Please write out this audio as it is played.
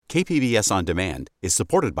KPBS On Demand is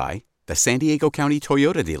supported by the San Diego County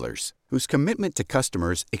Toyota dealers, whose commitment to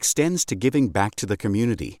customers extends to giving back to the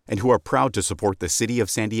community and who are proud to support the City of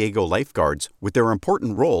San Diego lifeguards with their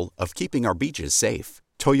important role of keeping our beaches safe.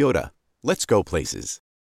 Toyota, let's go places.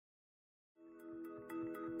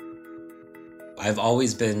 I've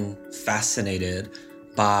always been fascinated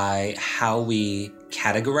by how we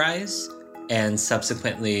categorize and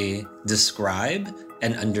subsequently describe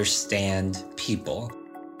and understand people.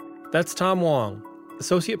 That's Tom Wong,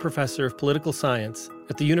 Associate Professor of Political Science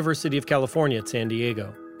at the University of California at San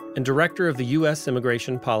Diego and Director of the U.S.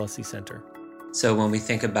 Immigration Policy Center. So when we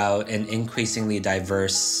think about an increasingly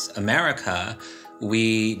diverse America,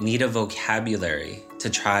 we need a vocabulary to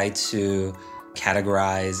try to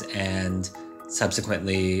categorize and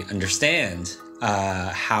subsequently understand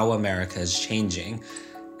how America is changing.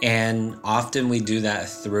 And often we do that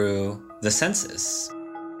through the census.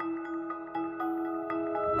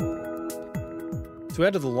 To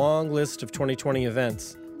add to the long list of 2020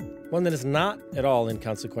 events, one that is not at all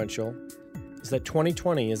inconsequential is that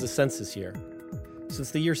 2020 is a census year.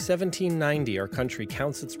 Since the year 1790, our country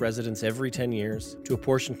counts its residents every 10 years to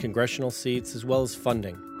apportion congressional seats as well as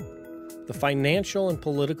funding. The financial and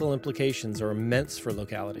political implications are immense for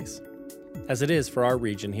localities, as it is for our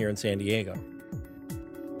region here in San Diego.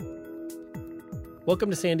 Welcome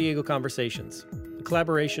to San Diego Conversations, a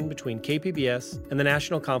collaboration between KPBS and the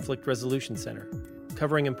National Conflict Resolution Center,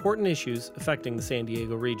 covering important issues affecting the San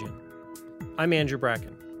Diego region. I'm Andrew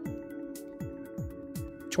Bracken.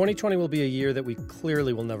 2020 will be a year that we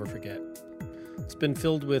clearly will never forget. It's been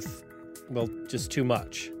filled with, well, just too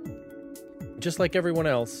much. Just like everyone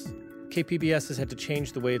else, KPBS has had to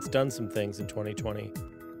change the way it's done some things in 2020.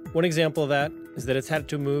 One example of that is that it's had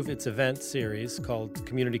to move its event series called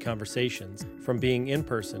Community Conversations from being in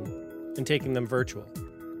person and taking them virtual.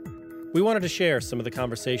 We wanted to share some of the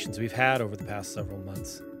conversations we've had over the past several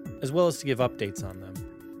months, as well as to give updates on them.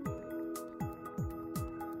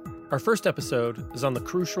 Our first episode is on the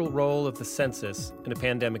crucial role of the census in a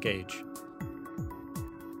pandemic age.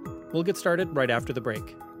 We'll get started right after the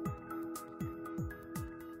break.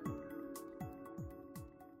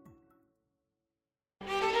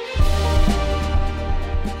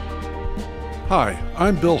 Hi,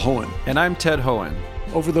 I'm Bill Hohen. And I'm Ted Hohen.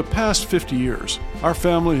 Over the past 50 years, our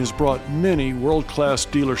family has brought many world-class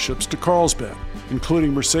dealerships to Carlsbad,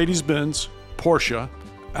 including Mercedes-Benz, Porsche,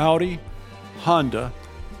 Audi, Honda,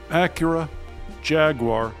 Acura,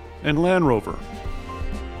 Jaguar, and Land Rover.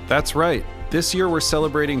 That's right. This year we're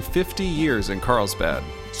celebrating 50 years in Carlsbad.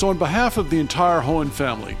 So on behalf of the entire Hohen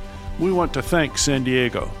family, we want to thank San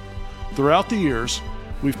Diego. Throughout the years,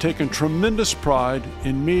 we've taken tremendous pride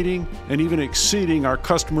in meeting and even exceeding our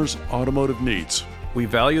customers' automotive needs. We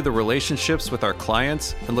value the relationships with our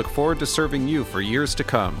clients and look forward to serving you for years to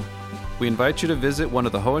come. We invite you to visit one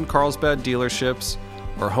of the Hohen Carlsbad dealerships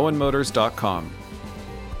or hohenmotors.com.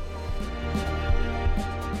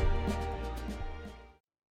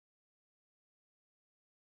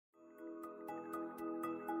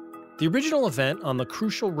 The original event on the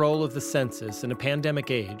crucial role of the census in a pandemic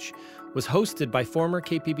age was hosted by former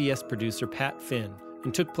KPBS producer Pat Finn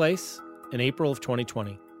and took place in April of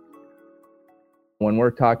 2020. When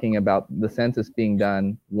we're talking about the census being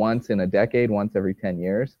done once in a decade, once every 10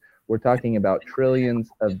 years, we're talking about trillions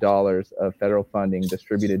of dollars of federal funding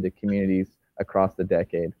distributed to communities across the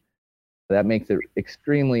decade. That makes it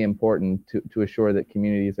extremely important to assure that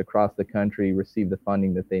communities across the country receive the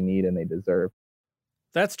funding that they need and they deserve.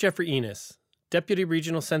 That's Jeffrey Enos, Deputy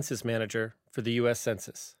Regional Census Manager for the U.S.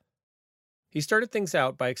 Census. He started things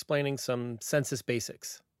out by explaining some census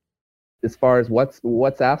basics. As far as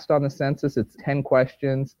what's asked on the census, it's 10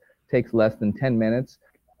 questions, takes less than 10 minutes.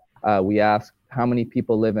 We ask how many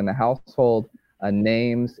people live in the household,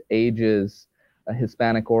 names, ages,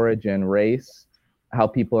 Hispanic origin, race, how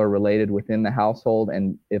people are related within the household,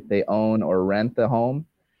 and if they own or rent the home.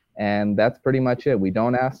 And that's pretty much it. We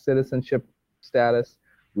don't ask citizenship status.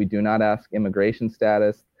 We do not ask immigration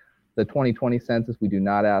status. The 2020 census, we do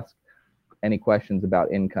not ask any questions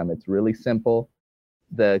about income. It's really simple.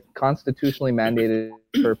 The constitutionally mandated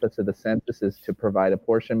purpose of the census is to provide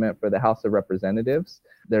apportionment for the House of Representatives.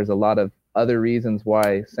 There's a lot of other reasons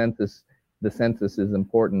why the census is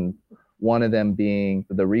important. One of them being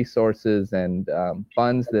the resources and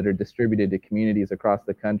funds that are distributed to communities across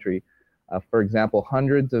the country. For example,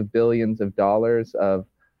 hundreds of billions of dollars of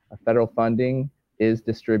federal funding is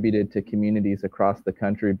distributed to communities across the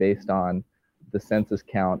country based on the census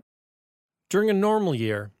count. During a normal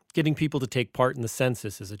year, getting people to take part in the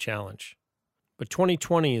census is a challenge. But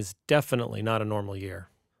 2020 is definitely not a normal year.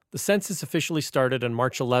 The census officially started on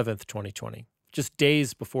March 11th, 2020, just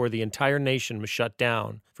days before the entire nation was shut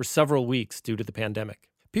down for several weeks due to the pandemic.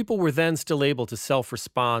 People were then still able to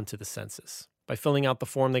self-respond to the census by filling out the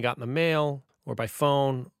form they got in the mail, or by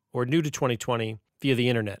phone, or new to 2020, via the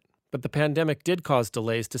internet. But the pandemic did cause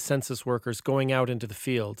delays to census workers going out into the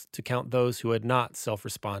field to count those who had not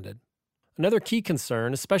self-responded. Another key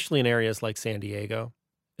concern, especially in areas like San Diego,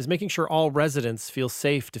 is making sure all residents feel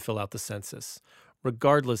safe to fill out the census,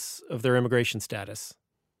 regardless of their immigration status.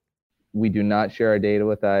 We do not share our data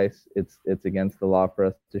with ICE. It's against the law for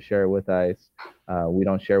us to share it with ICE. We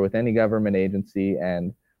don't share with any government agency,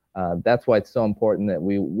 and that's why it's so important that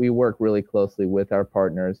we work really closely with our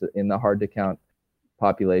partners in the hard-to-count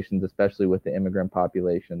populations, especially with the immigrant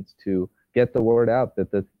populations, to get the word out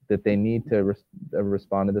that they need to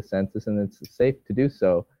respond to the census, and it's safe to do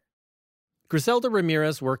so. Griselda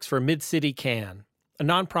Ramirez works for Mid-City CAN, a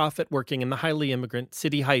nonprofit working in the highly immigrant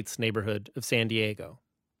City Heights neighborhood of San Diego.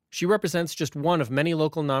 She represents just one of many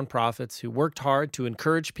local nonprofits who worked hard to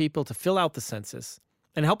encourage people to fill out the census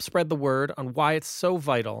and help spread the word on why it's so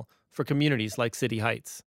vital for communities like City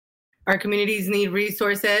Heights. Our communities need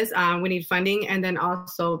resources, we need funding, and then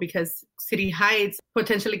also because City Heights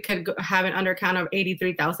potentially could have an undercount of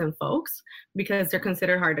 83,000 folks because they're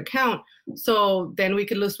considered hard to count. So then we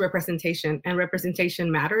could lose representation, and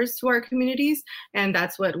representation matters to our communities, and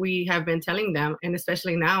that's what we have been telling them. And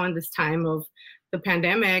especially now in this time of the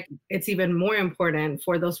pandemic, it's even more important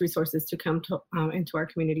for those resources to come into our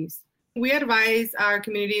communities. We advise our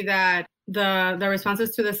community that the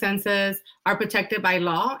responses to the census are protected by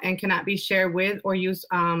law and cannot be shared with or used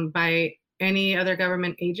by any other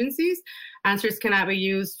government agencies. Answers cannot be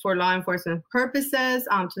used for law enforcement purposes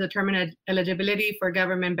to determine eligibility for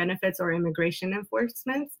government benefits or immigration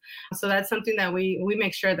enforcement. So that's something that we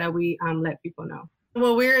make sure that we let people know.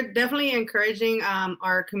 Well, we're definitely encouraging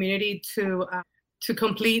our community to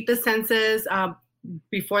complete the census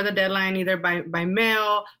before the deadline, either by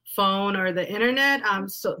mail, phone, or the internet,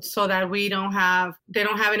 so that they don't have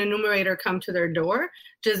an enumerator come to their door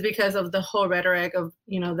just because of the whole rhetoric of,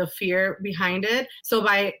 the fear behind it. So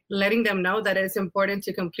by letting them know that it's important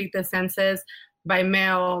to complete the census by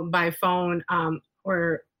mail, by phone,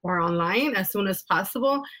 or online as soon as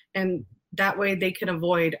possible, and that way they can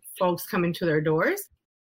avoid folks coming to their doors.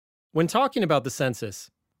 When talking about the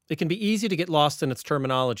census, it can be easy to get lost in its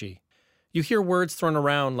terminology. You hear words thrown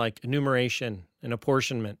around like enumeration and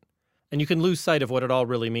apportionment, and you can lose sight of what it all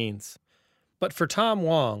really means. But for Tom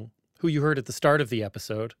Wong, who you heard at the start of the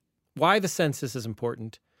episode, why the census is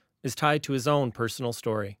important is tied to his own personal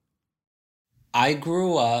story. I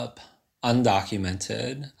grew up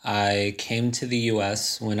undocumented. I came to the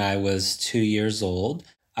U.S. when I was 2 years old.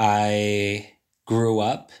 I grew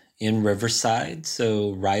up in Riverside,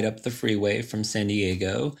 so right up the freeway from San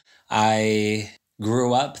Diego. I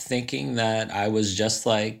grew up thinking that I was just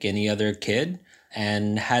like any other kid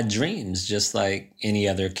and had dreams just like any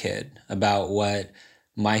other kid about what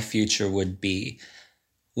my future would be.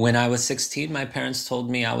 When I was 16, my parents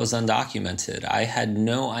told me I was undocumented. I had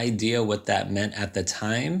no idea what that meant at the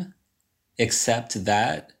time, except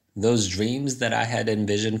that those dreams that I had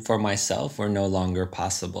envisioned for myself were no longer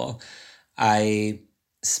possible. I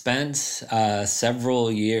spent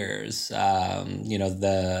several years,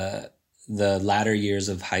 the latter years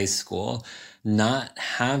of high school, not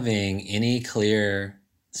having any clear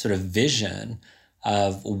sort of vision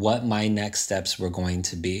of what my next steps were going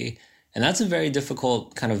to be. And that's a very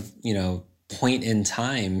difficult kind of, point in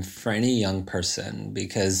time for any young person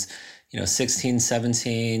because, 16,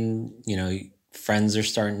 17, friends are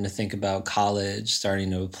starting to think about college,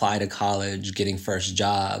 starting to apply to college, getting first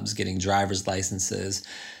jobs, getting driver's licenses.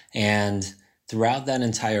 And throughout that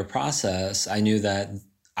entire process, I knew that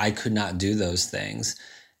I could not do those things.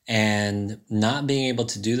 And not being able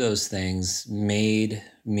to do those things made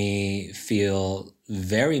me feel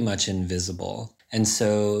very much invisible. And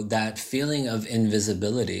so that feeling of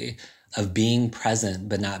invisibility, of being present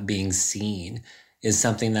but not being seen, is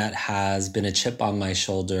something that has been a chip on my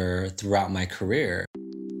shoulder throughout my career.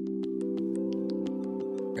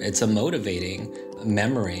 It's a motivating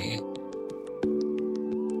memory.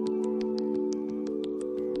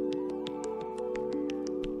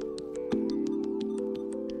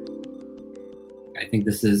 I think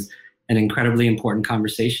this is an incredibly important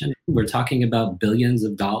conversation. We're talking about billions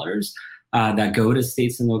of dollars that go to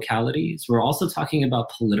states and localities. We're also talking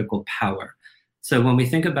about political power. So when we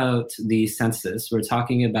think about the census, we're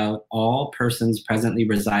talking about all persons presently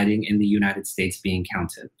residing in the United States being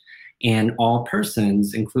counted. And all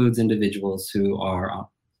persons includes individuals who are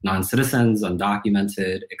non-citizens,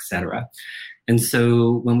 undocumented, etc. And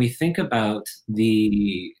so when we think about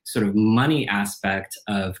the sort of money aspect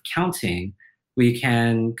of counting, we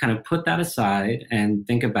can kind of put that aside and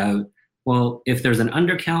think about, well, if there's an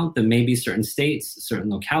undercount, then maybe certain states, certain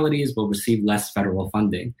localities will receive less federal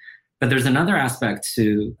funding. But there's another aspect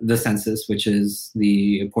to the census, which is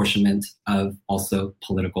the apportionment of also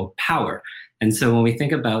political power. And so when we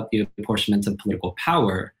think about the apportionment of political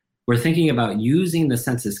power, we're thinking about using the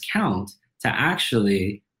census count to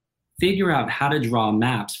actually figure out how to draw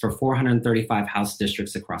maps for 435 House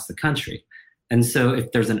districts across the country. And so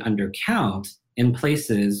if there's an undercount in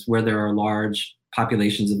places where there are large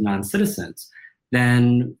populations of non-citizens,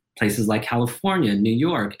 then places like California, New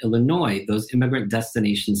York, Illinois, those immigrant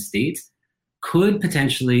destination states could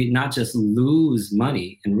potentially not just lose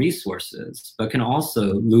money and resources, but can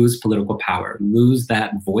also lose political power, lose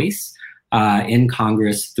that voice in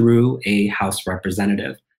Congress through a House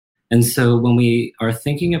representative. And so when we are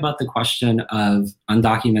thinking about the question of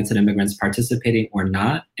undocumented immigrants participating or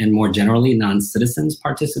not, and more generally non-citizens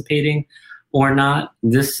participating or not,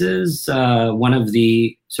 this is one of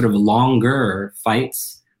the sort of longer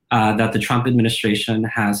fights that the Trump administration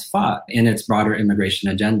has fought in its broader immigration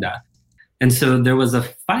agenda. And so there was a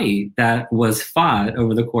fight that was fought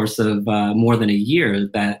over the course of more than a year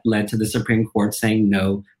that led to the Supreme Court saying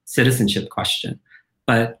no citizenship question.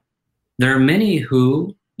 But there are many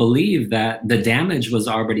who believe that the damage was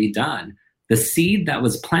already done. The seed that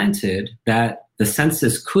was planted, that the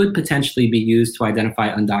census could potentially be used to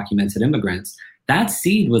identify undocumented immigrants, that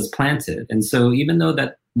seed was planted. And so even though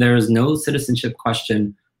that there is no citizenship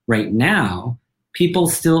question right now, people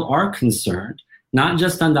still are concerned, not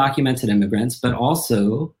just undocumented immigrants, but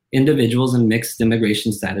also individuals in mixed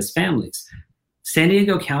immigration status families. San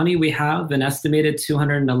Diego County, we have an estimated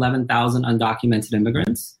 211,000 undocumented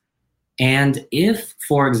immigrants. And if,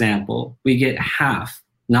 for example, we get half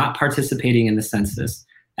not participating in the census,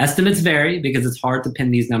 estimates vary because it's hard to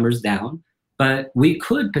pin these numbers down, but we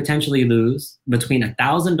could potentially lose between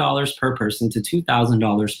 $1,000 per person to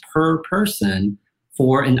 $2,000 per person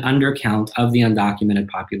for an undercount of the undocumented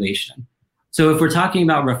population. So if we're talking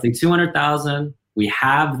about roughly 200,000, we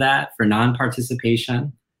have that for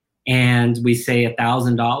non-participation, and we say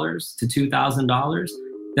 $1,000 to $2,000,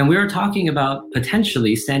 then we're talking about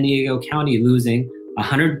potentially San Diego County losing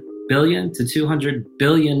 $100 billion to $200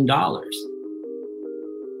 billion.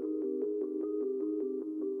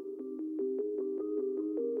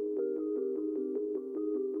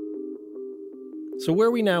 So where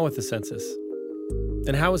are we now with the census?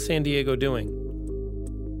 And how is San Diego doing?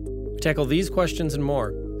 We tackle these questions and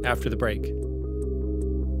more after the break.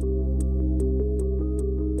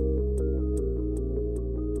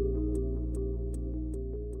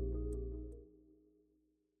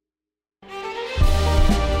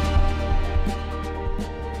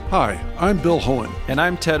 Hi, I'm Bill Hohen. And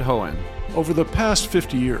I'm Ted Hohen. Over the past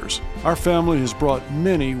 50 years, our family has brought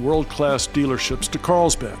many world-class dealerships to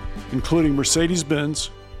Carlsbad, including Mercedes-Benz,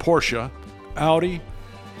 Porsche, Audi,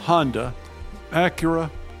 Honda,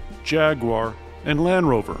 Acura, Jaguar, and Land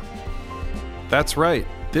Rover. That's right.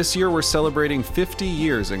 This year we're celebrating 50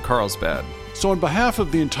 years in Carlsbad. So on behalf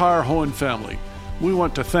of the entire Hohen family, we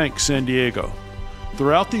want to thank San Diego.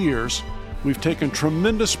 Throughout the years, we've taken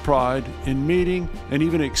tremendous pride in meeting and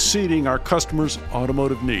even exceeding our customers'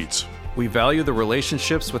 automotive needs. We value the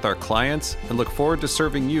relationships with our clients and look forward to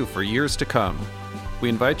serving you for years to come. We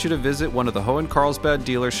invite you to visit one of the Hohen Carlsbad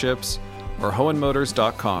dealerships or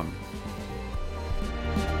hohenmotors.com.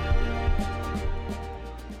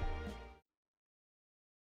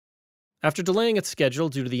 After delaying its schedule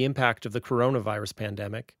due to the impact of the coronavirus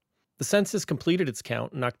pandemic, the census completed its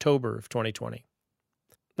count in October of 2020.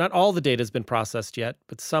 Not all the data has been processed yet,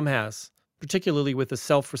 but some has, particularly with the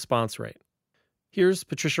self-response rate. Here's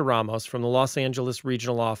Patricia Ramos from the Los Angeles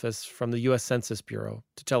Regional Office from the U.S. Census Bureau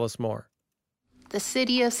to tell us more. The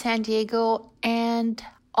city of San Diego and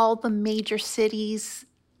all the major cities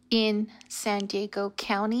in San Diego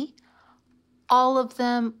County, all of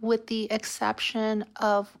them with the exception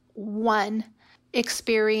of one,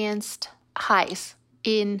 experienced highs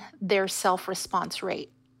in their self-response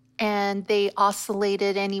rate. And they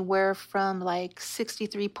oscillated anywhere from like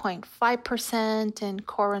 63.5% in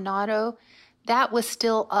Coronado. That was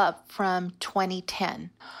still up from 2010.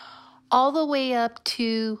 All the way up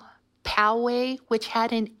to Poway, which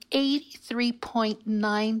had an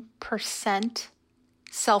 83.9%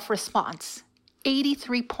 self-response.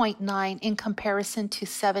 83.9 in comparison to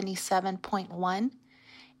 77.1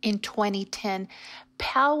 in 2010.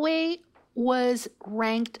 Poway was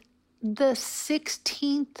ranked the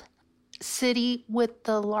 16th city with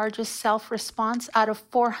the largest self-response out of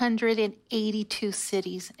 482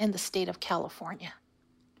 cities in the state of California.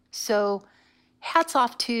 So hats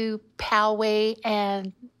off to Poway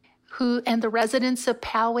and and the residents of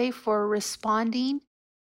Poway for responding.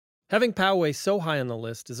 Having Poway so high on the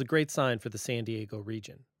list is a great sign for the San Diego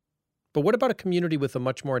region. But what about a community with a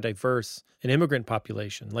much more diverse and immigrant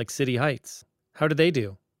population, like City Heights? How did they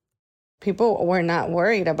do? People were not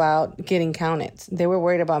worried about getting counted. They were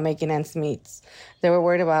worried about making ends meet. They were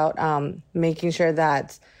worried about making sure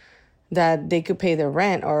that they could pay their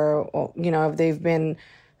rent, or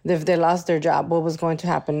if they lost their job, what was going to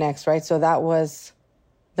happen next, right? So that was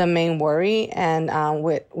the main worry, and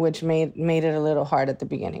which made it a little hard at the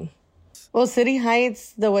beginning. Well, City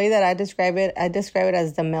Heights, the way that I describe it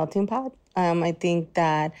as the melting pot. I think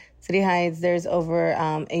that City Heights, there's over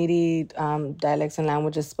 80 dialects and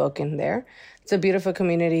languages spoken there. It's a beautiful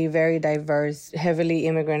community, very diverse, heavily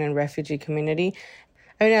immigrant and refugee community.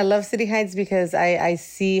 I mean, I love City Heights because I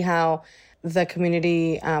see how the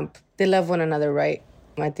community, they love one another, right?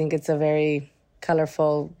 I think it's a very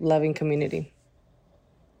colorful, loving community.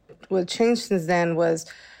 What changed since then was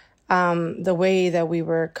the way that we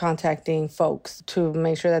were contacting folks to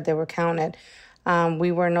make sure that they were counted.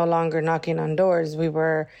 We were no longer knocking on doors. We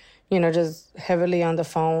were, just heavily on the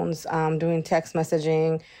phones, doing text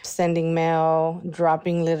messaging, sending mail,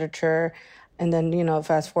 dropping literature. And then,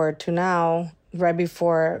 fast forward to now, right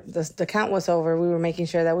before the count was over, we were making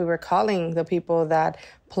sure that we were calling the people that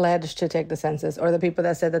pledged to take the census, or the people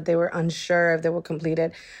that said that they were unsure if they would complete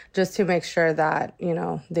it, just to make sure that,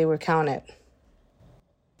 they were counted.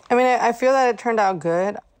 I mean, I feel that it turned out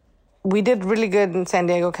good. We did really good in San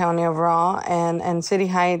Diego County overall, and City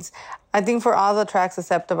Heights, I think for all the tracks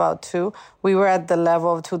except about 2, we were at the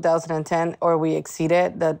level of 2010, or we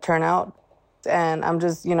exceeded the turnout. And I'm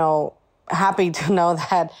just, happy to know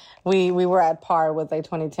that we were at par with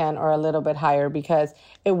 2010 or a little bit higher, because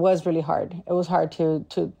it was really hard. It was hard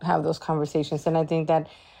to have those conversations. And I think that,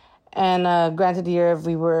 and granted year, if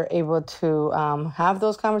we were able to have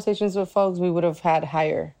those conversations with folks, we would have had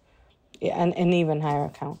higher, an even higher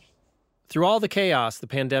count. Through all the chaos the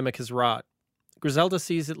pandemic has wrought, Griselda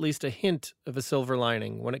sees at least a hint of a silver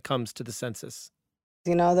lining when it comes to the census.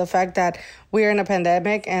 The fact that we're in a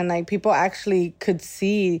pandemic and people actually could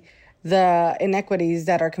see the inequities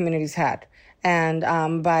that our communities had.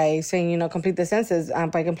 And by saying, complete the census,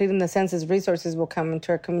 by completing the census, resources will come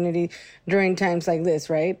into our community during times like this,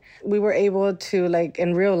 right? We were able to,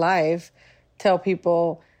 in real life, tell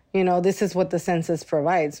people, this is what the census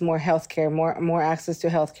provides: more healthcare, more access to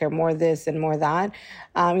healthcare, more this and more that.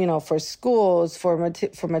 For schools, for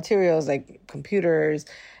materials like computers.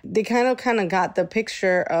 They kind of got the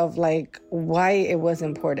picture of why it was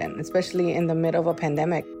important, especially in the middle of a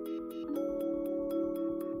pandemic.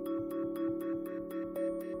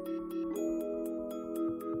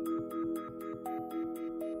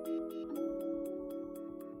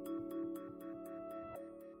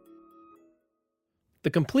 The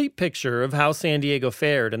complete picture of how San Diego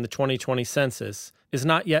fared in the 2020 census is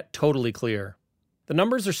not yet totally clear. The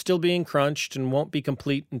numbers are still being crunched and won't be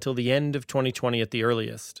complete until the end of 2020 at the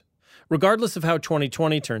earliest. Regardless of how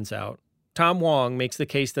 2020 turns out, Tom Wong makes the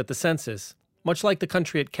case that the census, much like the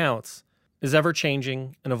country it counts, is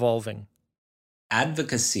ever-changing and evolving.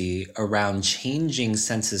 Advocacy around changing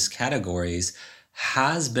census categories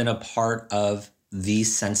has been a part of the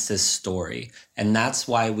census story. And that's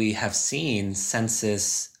why we have seen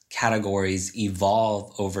census categories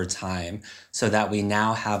evolve over time, so that we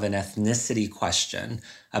now have an ethnicity question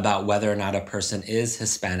about whether or not a person is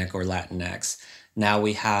Hispanic or Latinx. Now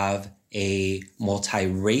we have a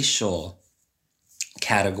multiracial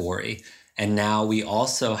category. And now we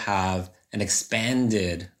also have an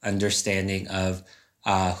expanded understanding of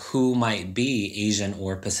who might be Asian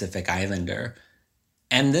or Pacific Islander.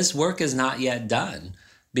 And this work is not yet done,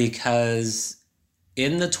 because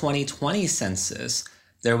in the 2020 census,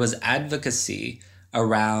 there was advocacy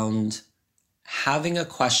around having a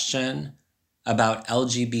question about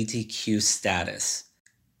LGBTQ status.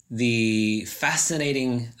 The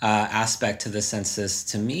fascinating aspect to the census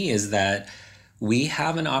to me is that we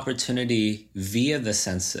have an opportunity via the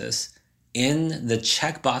census, in the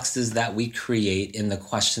checkboxes that we create in the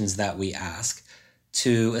questions that we ask,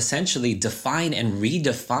 to essentially define and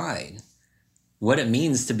redefine what it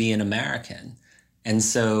means to be an American. And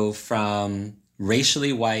so from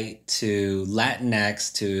racially white to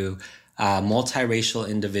Latinx to multiracial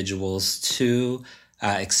individuals to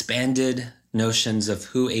expanded notions of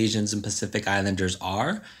who Asians and Pacific Islanders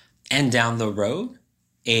are, and down the road,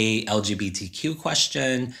 a LGBTQ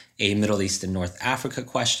question, a Middle East and North Africa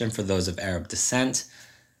question for those of Arab descent.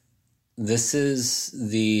 This is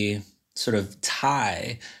the sort of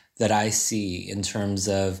tie that I see in terms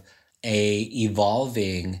of a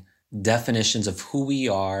evolving definitions of who we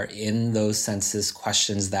are in those census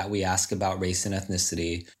questions that we ask about race and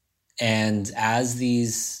ethnicity. And as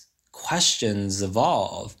these questions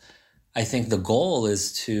evolve, I think the goal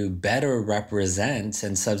is to better represent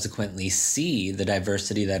and subsequently see the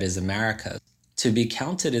diversity that is America. To be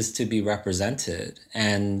counted is to be represented.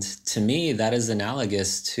 And to me, that is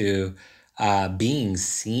analogous to being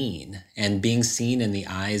seen, and being seen in the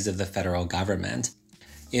eyes of the federal government.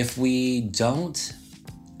 If we don't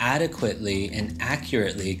adequately and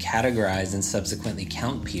accurately categorize and subsequently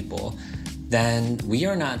count people, then we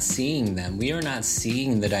are not seeing them. We are not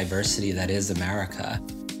seeing the diversity that is America.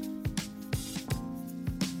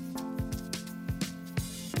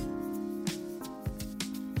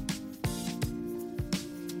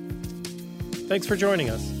 Thanks for joining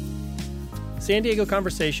us. San Diego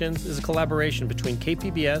Conversations is a collaboration between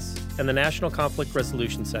KPBS and the National Conflict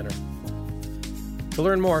Resolution Center. To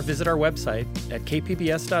learn more, visit our website at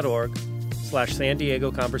kpbs.org/San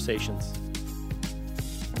Diego Conversations.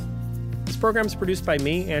 This program is produced by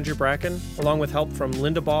me, Andrew Bracken, along with help from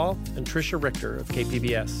Linda Ball and Tricia Richter of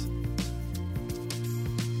KPBS.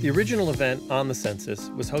 The original event on the census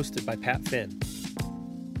was hosted by Pat Finn.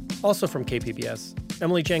 Also from KPBS,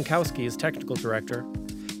 Emily Jankowski is technical director,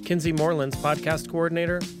 Kinsey Moreland's podcast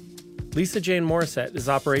coordinator, Lisa Jane Morissette is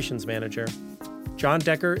operations manager, John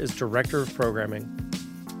Decker is director of programming.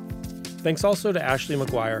 Thanks also to Ashley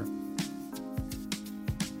McGuire.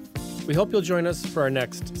 We hope you'll join us for our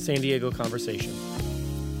next San Diego Conversation.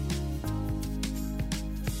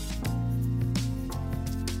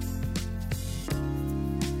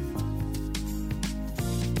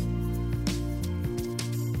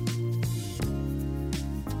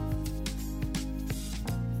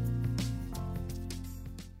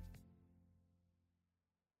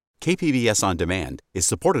 KPBS On Demand is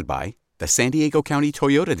supported by the San Diego County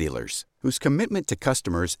Toyota dealers, whose commitment to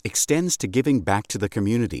customers extends to giving back to the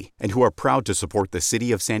community and who are proud to support the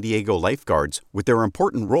City of San Diego lifeguards with their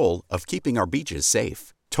important role of keeping our beaches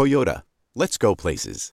safe. Toyota, let's go places.